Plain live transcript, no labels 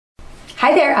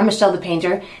Hi there, I'm Michelle the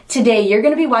Painter. Today you're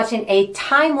going to be watching a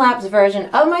time-lapse version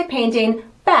of my painting,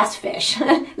 Bass Fish.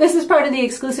 This is part of the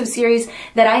exclusive series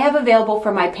that I have available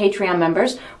for my Patreon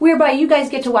members, whereby you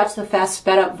guys get to watch the fast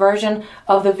sped-up version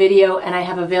of the video, and I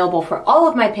have available for all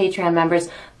of my Patreon members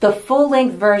the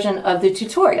full-length version of the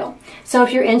tutorial. So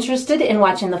if you're interested in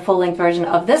watching the full-length version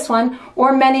of this one,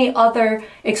 or many other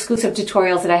exclusive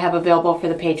tutorials that I have available for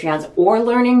the Patreons, or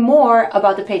learning more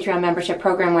about the Patreon membership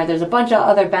program where there's a bunch of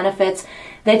other benefits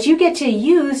that you get to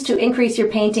use to increase your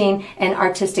painting and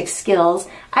artistic skills,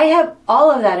 I have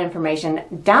all of that information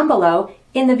down below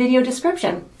in the video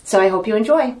description. So I hope you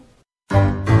enjoy.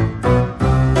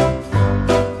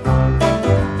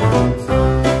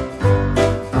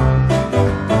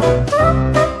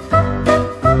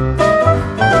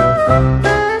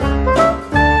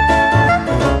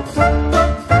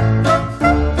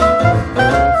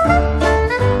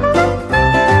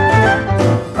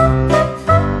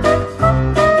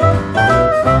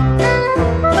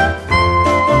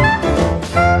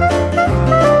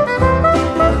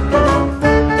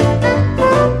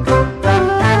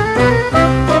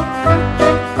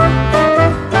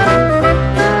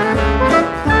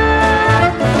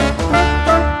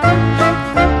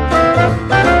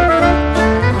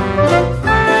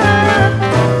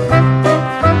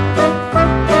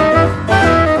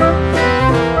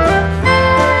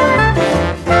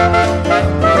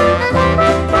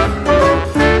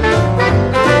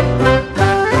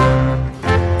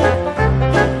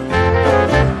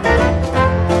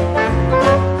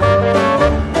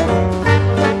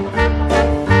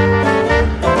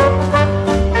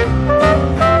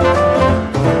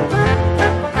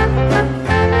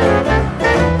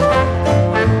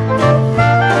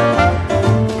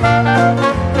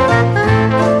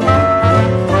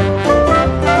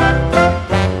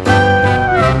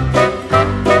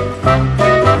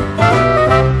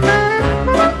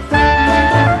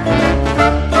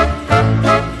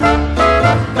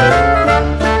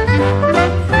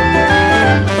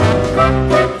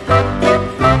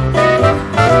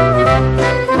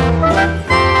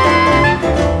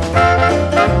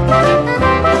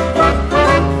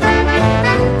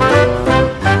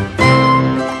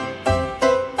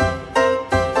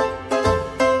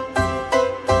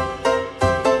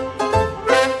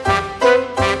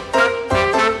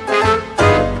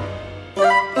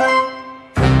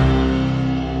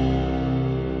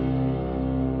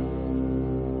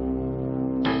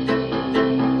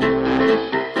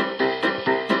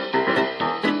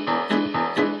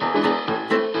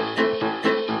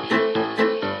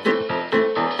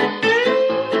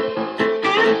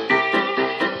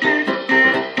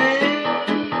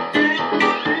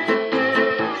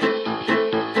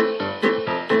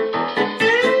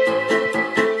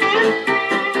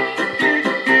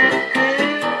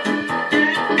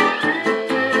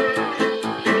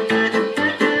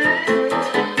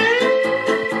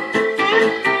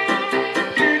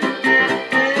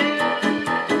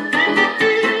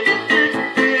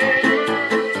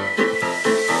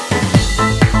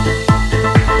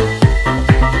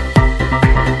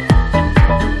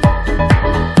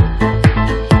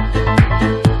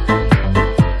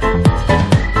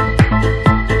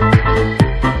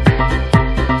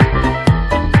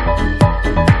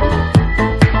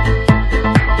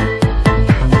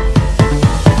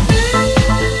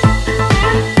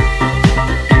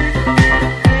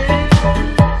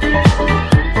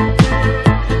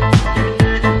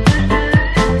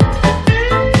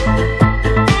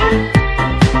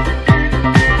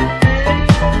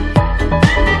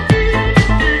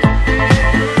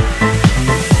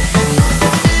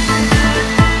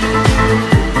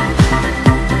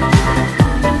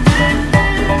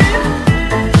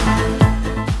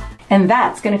 And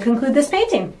that's going to conclude this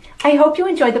painting. I hope you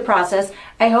enjoyed the process.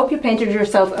 I hope you painted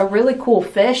yourself a really cool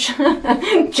fish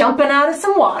jumping out of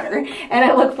some water. And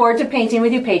I look forward to painting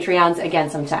with you Patreons again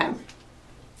sometime.